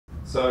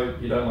So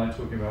you don't like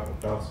talking about what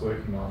Valve's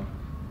working on.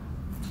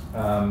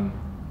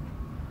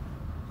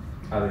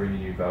 Are there any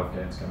new Valve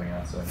games coming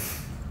out soon?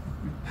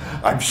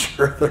 I'm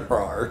sure there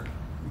are.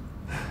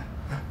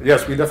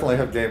 Yes, we definitely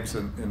have games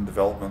in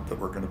development that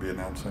we're going to be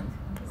announcing.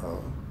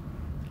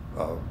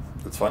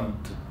 It's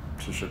fun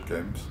to ship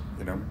games.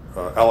 You know,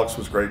 Alex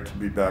was great to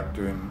be back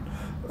doing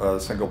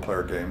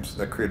single-player games.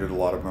 That created a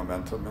lot of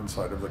momentum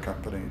inside of the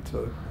company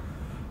to,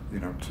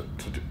 you know,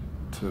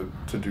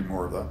 to do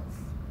more of that.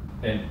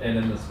 And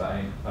in this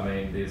vein, I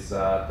mean, there's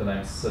the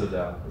name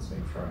Citadel has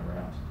been thrown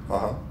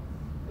around.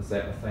 Is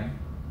that a thing?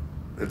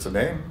 It's a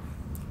name.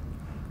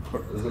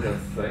 Is it a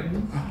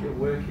thing you're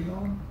working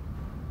on?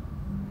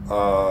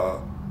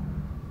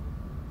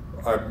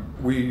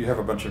 We have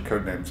a bunch of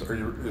code names. Are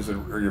you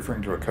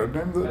referring to a code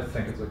name? I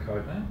think it's a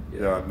code name.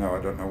 Yeah, no,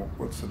 I don't know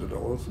what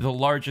Citadel is. The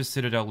largest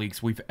Citadel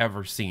leaks we've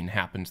ever seen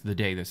happened the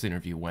day this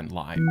interview went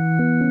live.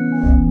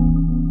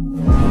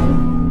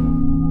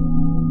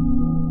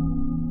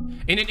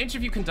 In an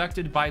interview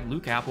conducted by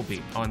Luke Appleby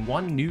on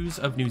One News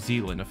of New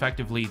Zealand,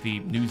 effectively the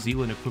New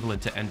Zealand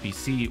equivalent to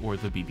NBC or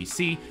the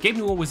BBC, Gabe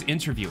Newell was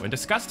interviewed and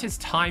discussed his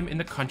time in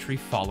the country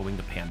following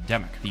the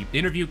pandemic. The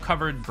interview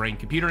covered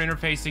brain-computer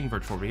interfacing,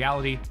 virtual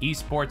reality,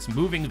 esports,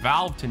 moving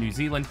Valve to New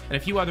Zealand, and a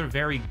few other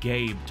very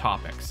Gabe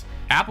topics.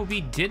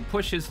 Appleby did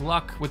push his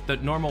luck with the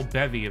normal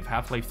bevy of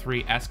Half-Life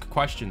 3-esque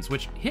questions,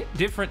 which hit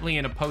differently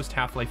in a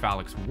post-Half-Life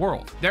Alyx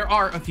world. There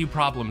are a few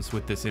problems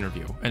with this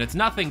interview, and it's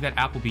nothing that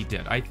Appleby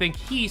did. I think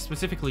he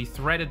specifically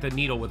threaded the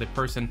needle with a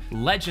person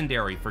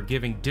legendary for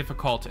giving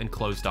difficult and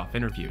closed-off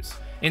interviews.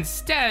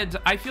 Instead,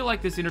 I feel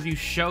like this interview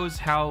shows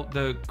how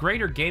the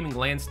greater gaming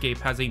landscape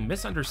has a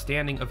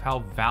misunderstanding of how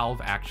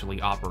Valve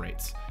actually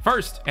operates.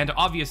 First, and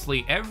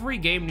obviously, every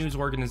game news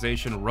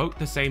organization wrote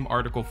the same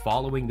article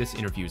following this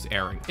interview's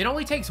airing. It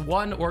only takes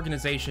one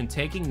organization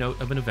taking note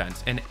of an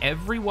event, and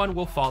everyone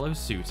will follow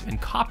suit and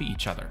copy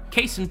each other.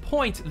 Case in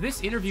point,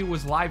 this interview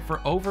was live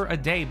for over a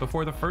day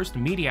before the first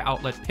media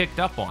outlet picked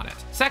up on it.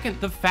 Second,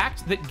 the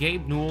fact that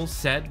Gabe Newell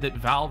said that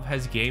Valve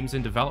has games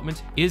in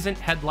development isn't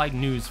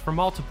headline news for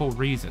multiple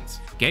reasons.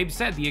 Gabe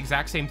said the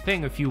exact same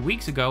thing a few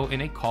weeks ago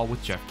in a call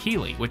with Jeff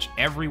Keighley, which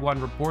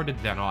everyone reported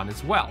then on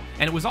as well,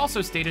 and it was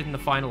also stated in the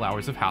final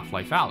hours of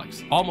Half-Life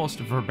Alyx, almost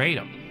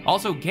verbatim.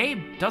 Also,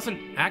 Gabe doesn't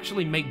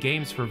actually make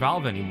games for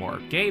Valve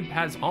anymore. Gabe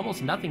has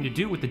almost nothing to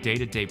do with the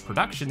day-to-day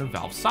production of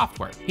Valve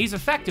software. He's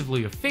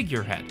effectively a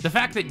figurehead. The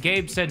fact that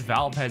Gabe said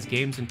Valve has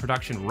games in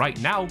production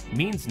right now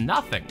means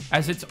nothing,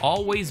 as it's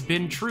always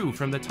been true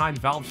from the time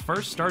Valve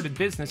first started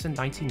business in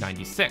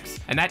 1996,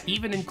 and that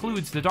even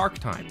includes the dark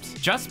times.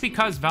 Just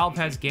because Valve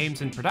has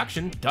games in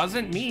production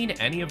doesn't mean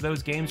any of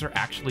those games are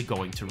actually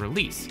going to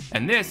release,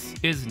 and this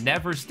is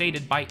never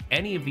stated by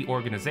any of the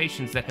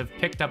organizations that have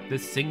picked up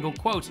this single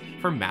quote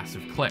for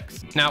massive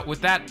clicks. Now, with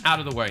that out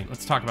of the way,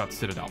 let's talk about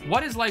Citadel.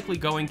 What is likely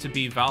going to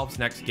be Valve's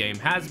next game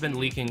has been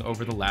leaking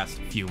over the last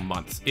few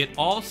months. It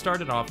all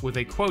started off with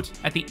a quote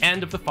at the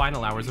end of the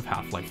final hours of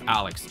Half-Life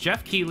Alyx.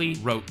 Jeff Keighley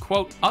wrote,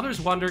 quote, "Others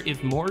wonder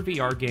if more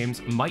VR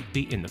games might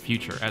be in the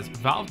future as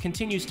Valve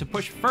continues to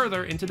push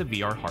further into the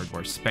VR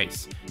hardware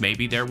space.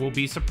 Maybe there will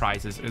be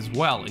surprises as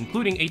well,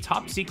 including a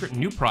top secret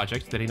new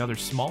project that another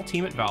small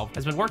team at Valve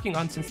has been working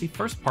on since the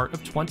first part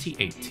of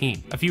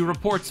 2018. A few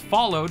reports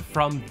followed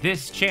from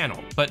this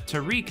channel. But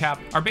to recap,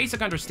 our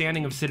basic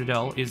understanding of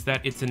Citadel is that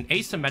it's an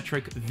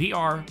asymmetric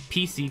VR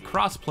PC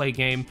crossplay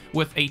game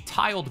with a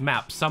tiled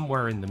map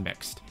somewhere in the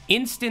mixed.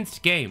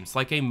 Instanced games,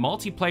 like a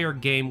multiplayer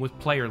game with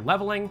player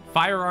leveling,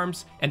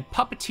 firearms, and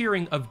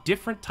puppeteering of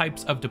different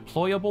types of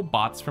deployable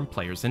bots from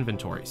players'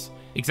 inventories.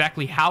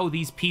 Exactly how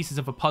these pieces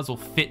of a puzzle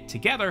fit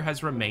together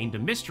has remained a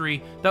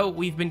mystery, though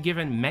we've been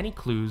given many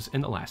clues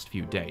in the last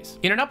few days.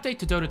 In an update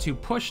to Dota 2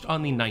 pushed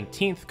on the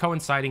 19th,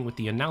 coinciding with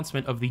the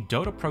announcement of the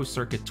Dota Pro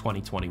Circuit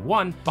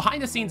 2021,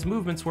 behind-the-scenes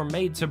movements were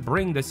made to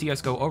bring the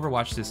CSGO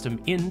Overwatch system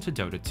into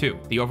Dota 2.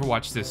 The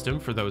Overwatch system,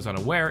 for those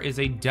unaware, is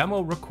a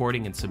demo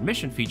recording and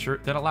submission feature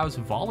that allows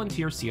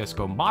volunteer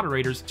CSGO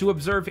moderators to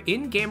observe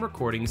in-game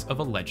recordings of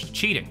alleged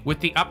cheating.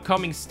 With the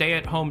upcoming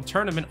stay-at-home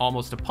tournament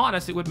almost upon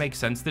us, it would make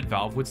sense that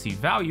Valve would see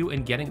value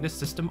in getting this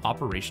system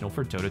operational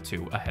for Dota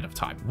 2 ahead of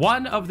time.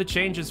 One of the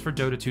changes for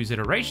Dota 2's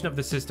iteration of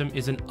the system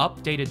is an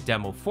updated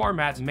demo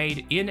format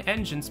made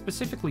in-engine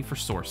specifically for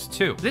Source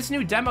 2. This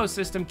new demo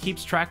system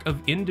keeps track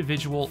of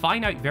individual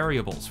finite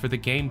variables for the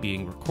game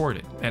being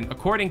recorded, and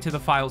according to the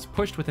files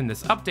pushed within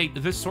this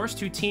update, the Source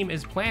 2 team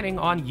is planning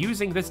on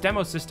using this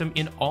demo system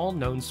in all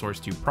known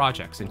Source 2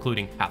 projects,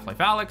 including Half-Life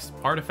Alyx,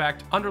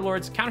 Artifact,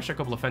 Underlords, Counter-Strike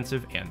Global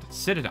Offensive, and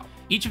Citadel.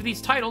 Each of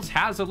these titles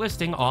has a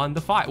listing on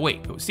the file.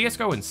 Wait,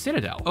 CSGO and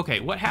Citadel?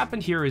 Okay, what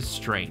happened here is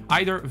strange.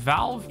 Either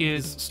Valve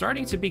is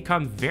starting to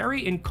become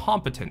very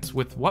incompetent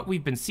with what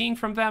we've been seeing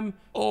from them,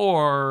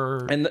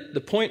 or... And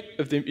the point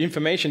of the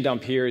information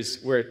dump here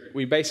is where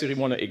we basically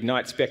want to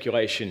ignite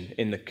speculation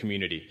in the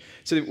community.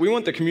 So we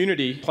want the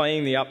community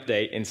playing the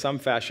update in some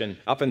fashion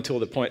up until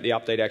the point the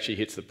update actually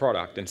hits the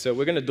product. And so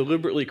we're going to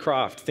deliberately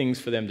craft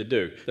things for them to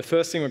do. The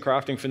first thing we're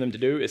crafting for them to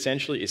do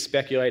essentially is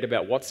speculate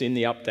about what's in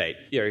the update.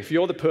 You know, if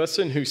you're the person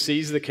person who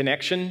sees the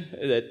connection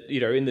that,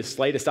 in this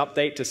latest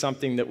update to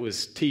something that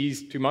was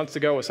teased 2 months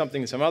ago or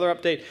something in some other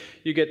update,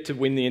 you get to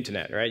win the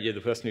internet, right? You're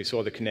the person who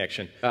saw the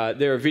connection.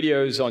 There are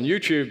videos on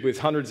YouTube with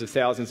hundreds of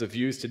thousands of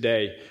views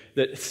today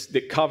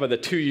that cover the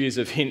 2 years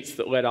of hints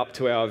that led up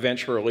to our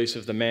eventual release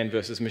of the Man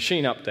vs.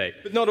 Machine update.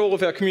 But not all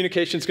of our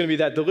communication is going to be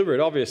that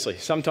deliberate, obviously.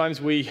 Sometimes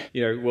we,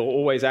 will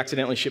always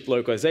accidentally ship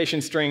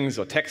localization strings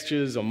or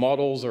textures or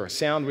models or a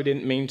sound we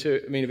didn't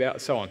mean about,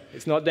 so on.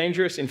 It's not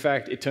dangerous. In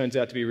fact, it turns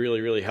out to be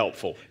really, really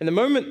helpful. And the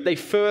moment they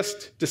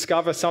first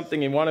discover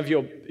something in one of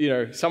your,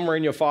 somewhere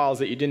in your files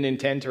that you didn't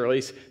intend to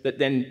release that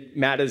then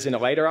matters in a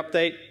later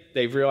update,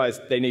 they've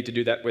realized they need to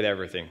do that with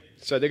everything.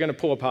 So they're going to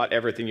pull apart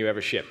everything you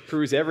ever ship.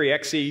 Cruise every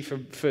exe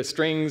for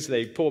strings,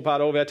 they pull apart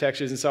all of our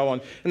textures and so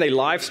on, and they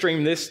live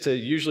stream this to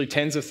usually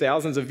tens of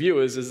thousands of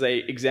viewers as they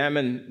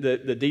examine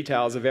the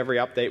details of every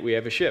update we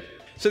ever ship.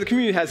 So the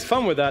community has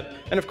fun with that,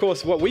 and of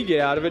course what we get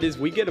out of it is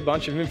we get a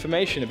bunch of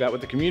information about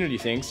what the community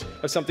thinks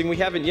of something we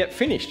haven't yet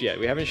finished yet,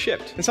 we haven't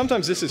shipped. And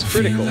sometimes this is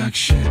critical.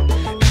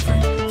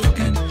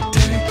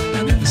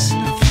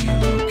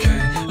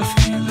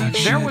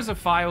 There was a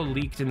file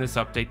leaked in this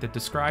update that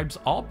describes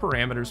all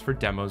parameters for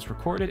demos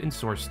recorded in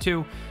Source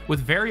 2,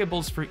 with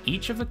variables for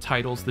each of the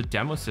titles the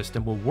demo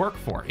system will work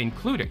for,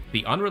 including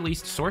the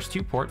unreleased Source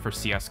 2 port for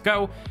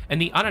CSGO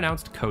and the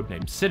unannounced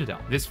codename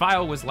Citadel. This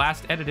file was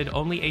last edited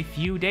only a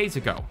few days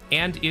ago,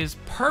 and is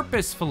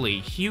purposefully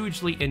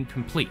hugely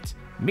incomplete.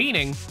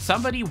 Meaning,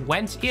 somebody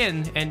went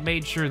in and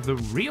made sure the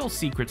real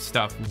secret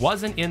stuff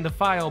wasn't in the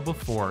file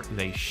before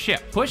they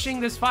shipped. Pushing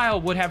this file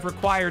would have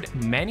required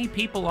many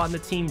people on the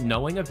team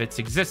knowing of its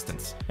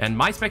existence, and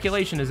my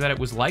speculation is that it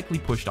was likely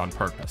pushed on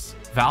purpose.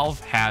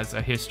 Valve has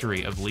a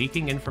history of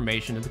leaking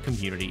information to the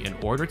community in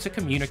order to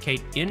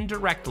communicate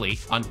indirectly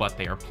on what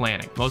they are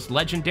planning. Most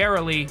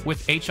legendarily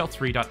with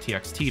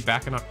HL3.txt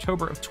back in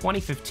October of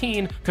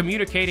 2015,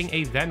 communicating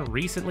a then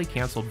recently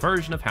canceled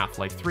version of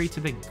Half-Life 3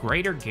 to the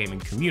greater gaming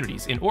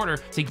communities in order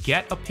to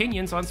get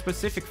opinions on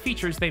specific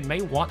features they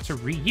may want to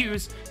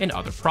reuse in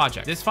other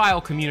projects. This file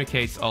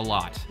communicates a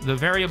lot. The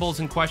variables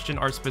in question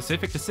are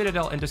specific to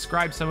Citadel and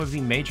describe some of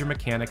the major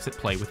mechanics at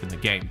play within the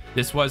game.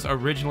 This was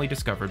originally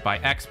discovered by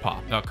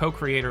XPaw, a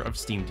co-creator of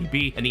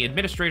SteamDB and the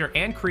administrator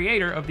and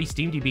creator of the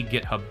SteamDB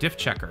GitHub diff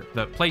checker,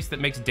 the place that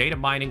makes data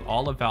mining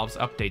all of Valve's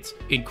updates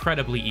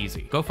incredibly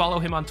easy. Go follow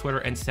him on Twitter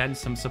and send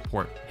some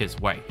support his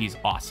way. He's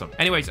awesome.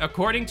 Anyways,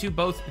 according to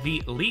both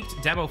the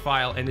leaked demo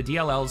file and the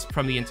DLLs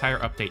from the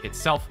entire update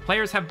itself,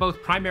 players have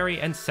both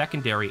primary and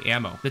secondary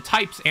ammo. The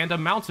types and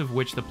amounts of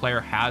which the player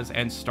has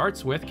and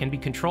starts with can be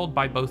controlled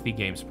by both the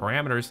game's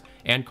parameters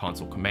and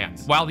console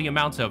commands. While the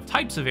amount of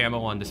types of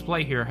ammo on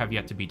display here have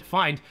yet to be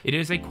defined, it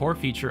is a core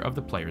feature of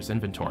the player's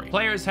inventory.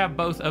 Players have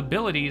both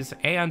abilities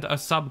and a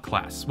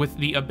subclass, with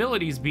the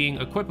abilities being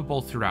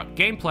equipable throughout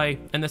gameplay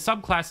and the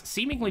subclass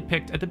seemingly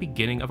picked at the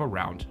beginning of a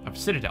round of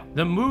Citadel.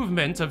 The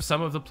movement of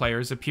some of the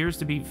players appears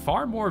to be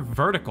far more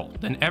vertical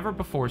than ever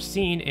before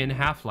seen in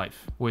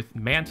Half-Life, with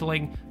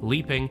mantling,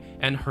 leaping,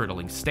 and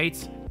hurtling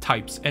states,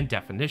 types, and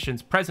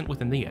definitions present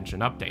within the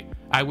engine update.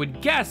 I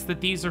would guess that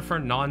these are for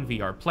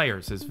non-VR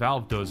players, as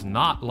Valve does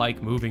not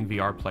like moving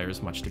VR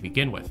players much to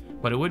begin with,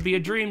 but it would be a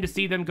dream to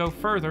see them go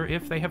further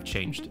if they have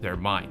changed their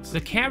minds.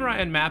 The camera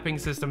and mapping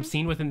system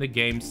seen within the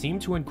game seem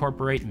to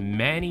incorporate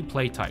many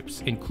play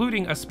types,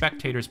 including a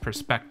spectator's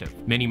perspective.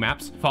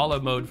 Minimaps, follow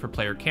mode for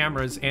player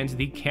cameras, and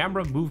the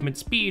camera movement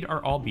speed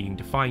are all being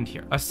defined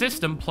here. A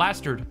system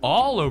plastered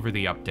all over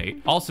the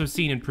update, also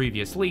seen in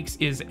previous leaks,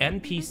 is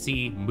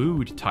NPC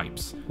mood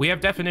types. We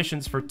have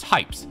definitions for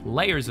types,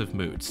 layers of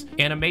moods,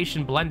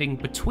 animation blending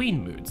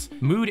between moods,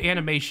 mood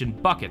animation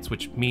buckets,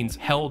 which means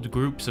held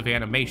groups of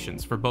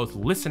animations for both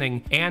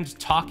listening and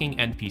talking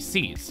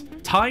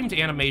NPCs, timed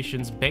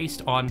animations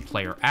based on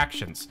player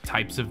actions,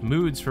 types of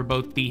moods for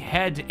both the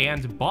head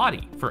and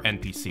body for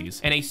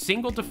NPCs, and a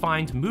single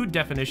defined mood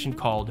definition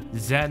called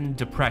Zen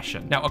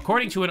Depression. Now,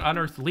 according to an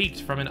unearthed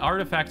leaked from an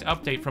artifact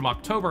update from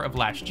October of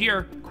last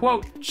year,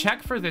 quote,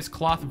 check for this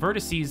cloth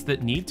vertices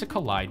that need to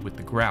collide with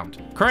the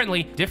ground.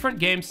 Currently, different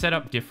games set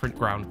up different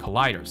ground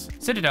colliders.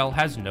 Citadel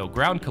has no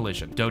ground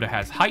collision, Dota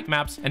has height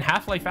maps, and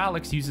Half-Life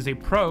Alyx uses a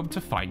probe to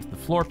find the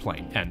floor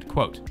plane, end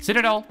quote.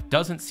 Citadel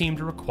doesn't seem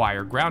to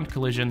require ground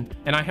collision,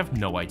 and I have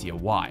no idea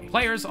why.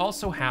 Players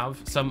also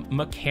have some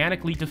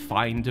mechanically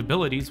defined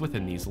abilities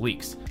within these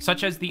leaks,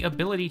 such as the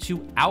ability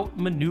to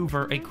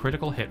outmaneuver a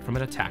critical hit from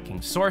an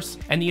attacking source,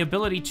 and the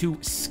ability to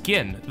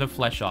skin the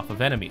flesh off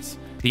of enemies.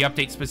 The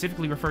update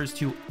specifically refers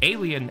to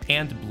alien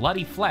and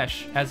bloody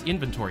flesh as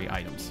inventory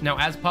items. Now,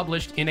 as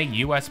published in a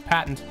US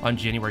patent on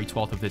January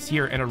 12th of this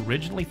year and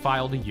originally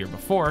filed a year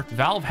before,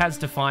 Valve has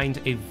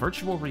defined a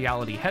virtual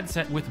reality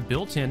headset with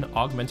built-in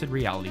augmented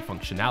reality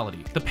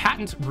functionality. The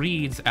patent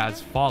reads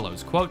as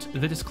follows, quote,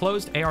 the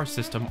disclosed AR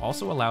system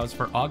also allows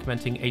for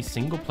augmenting a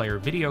single-player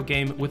video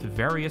game with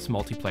various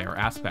multiplayer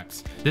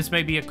aspects. This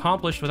may be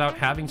accomplished without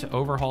having to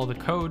overhaul the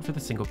code for the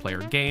single-player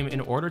game in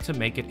order to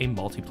make it a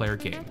multiplayer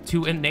game.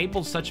 To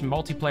enable such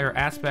multiplayer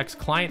aspects,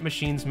 client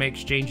machines may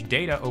exchange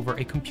data over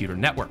a computer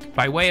network.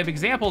 By way of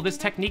example, this this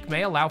technique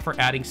may allow for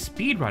adding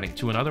speedrunning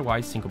to an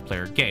otherwise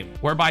single-player game,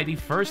 whereby the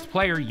first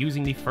player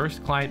using the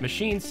first client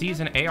machine sees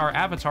an AR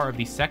avatar of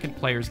the second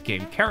player's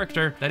game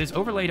character that is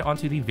overlaid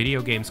onto the video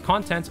game's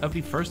content of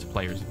the first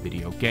player's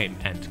video game,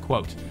 end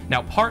quote.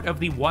 Now, part of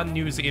the One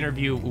News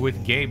interview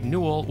with Gabe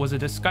Newell was a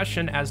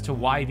discussion as to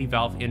why the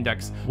Valve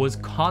Index was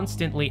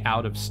constantly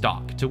out of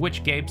stock, to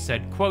which Gabe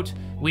said, quote,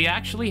 "We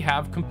actually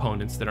have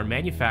components that are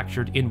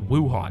manufactured in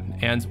Wuhan,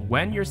 and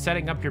when you're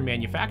setting up your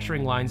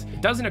manufacturing lines,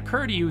 it doesn't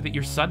occur to you that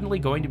you're suddenly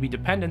going to be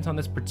dependent on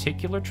this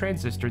particular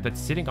transistor that's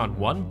sitting on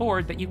one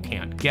board that you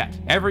can't get.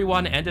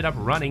 Everyone ended up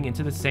running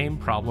into the same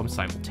problem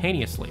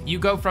simultaneously. You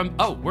go from,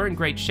 oh, we're in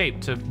great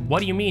shape, to what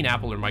do you mean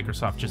Apple or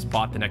Microsoft just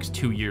bought the next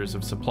 2 years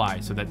of supply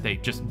so that they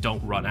just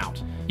don't run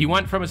out? You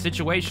went from a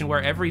situation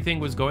where everything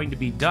was going to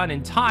be done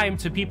in time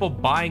to people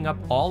buying up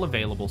all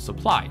available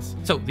supplies.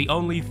 So the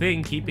only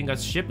thing keeping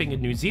us shipping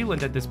in New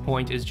Zealand at this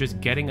point is just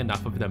getting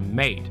enough of them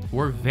made.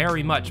 We're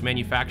very much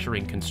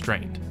manufacturing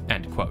constrained."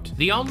 End quote.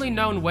 The only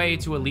known way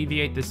to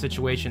alleviate this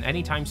situation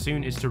anytime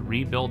soon is to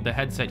rebuild the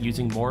headset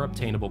using more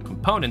obtainable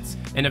components,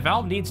 and if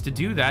Valve needs to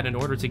do that in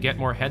order to get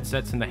more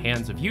headsets in the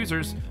hands of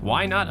users,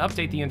 why not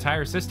update the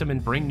entire system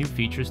and bring new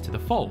features to the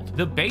fold?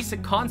 The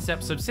basic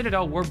concepts of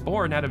Citadel were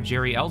born out of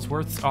Jerry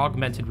Ellsworth's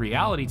augmented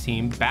reality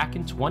team back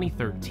in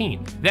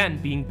 2013, then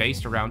being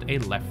based around a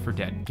Left 4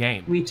 Dead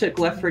game. We took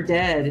Left 4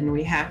 Dead and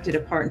we hacked it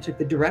apart and took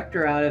the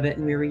director out of it,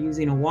 and we were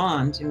using a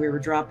wand, and we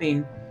were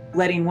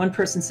letting one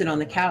person sit on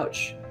the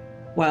couch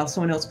while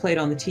someone else played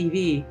on the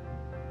TV,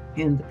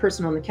 and the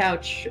person on the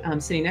couch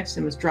sitting next to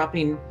him was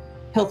dropping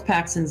health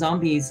packs and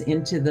zombies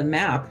into the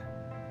map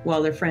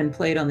while their friend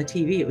played on the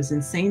TV. It was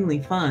insanely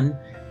fun,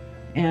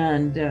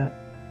 and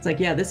it's like,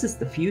 yeah, this is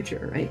the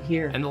future right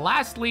here. And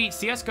lastly,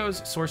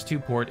 CSGO's Source 2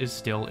 port is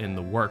still in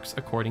the works,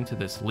 according to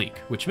this leak,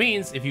 which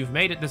means if you've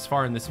made it this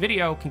far in this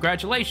video,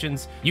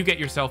 congratulations, you get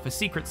yourself a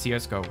secret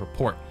CSGO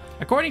report.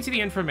 According to the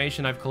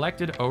information I've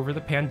collected over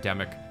the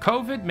pandemic,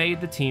 COVID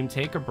made the team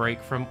take a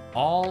break from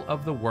all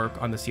of the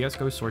work on the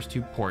CSGO Source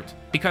 2 port,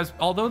 because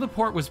although the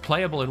port was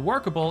playable and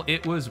workable,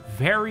 it was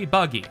very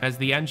buggy, as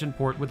the engine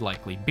port would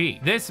likely be.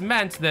 This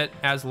meant that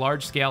as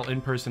large-scale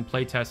in-person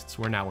playtests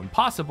were now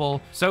impossible,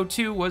 so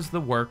too was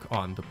the work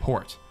on the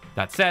port.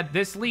 That said,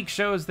 this leak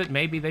shows that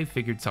maybe they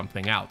figured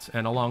something out,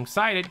 and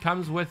alongside it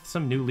comes with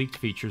some new leaked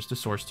features to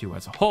Source 2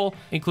 as a whole,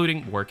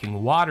 including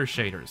working water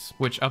shaders,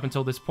 which up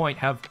until this point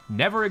have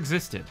never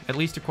existed, at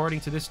least according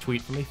to this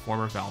tweet from a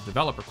former Valve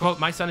developer. Quote,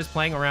 "My son is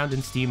playing around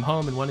in Steam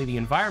Home in one of the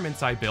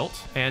environments I built,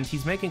 and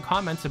he's making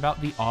comments about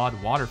the odd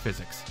water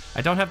physics.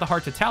 I don't have the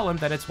heart to tell him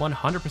that it's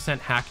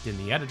 100% hacked in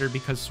the editor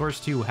because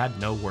Source 2 had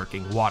no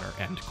working water,"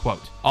 end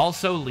quote.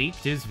 Also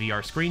leaked is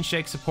VR screen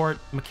shake support,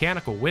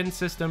 mechanical wind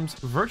systems,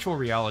 virtual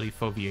reality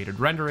foveated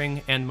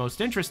rendering, and most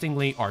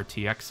interestingly,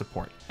 RTX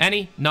support.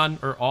 Any, none,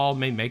 or all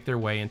may make their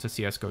way into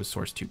CSGO's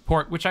Source 2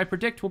 port, which I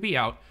predict will be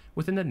out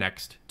within the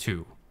next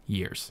 2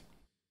 years.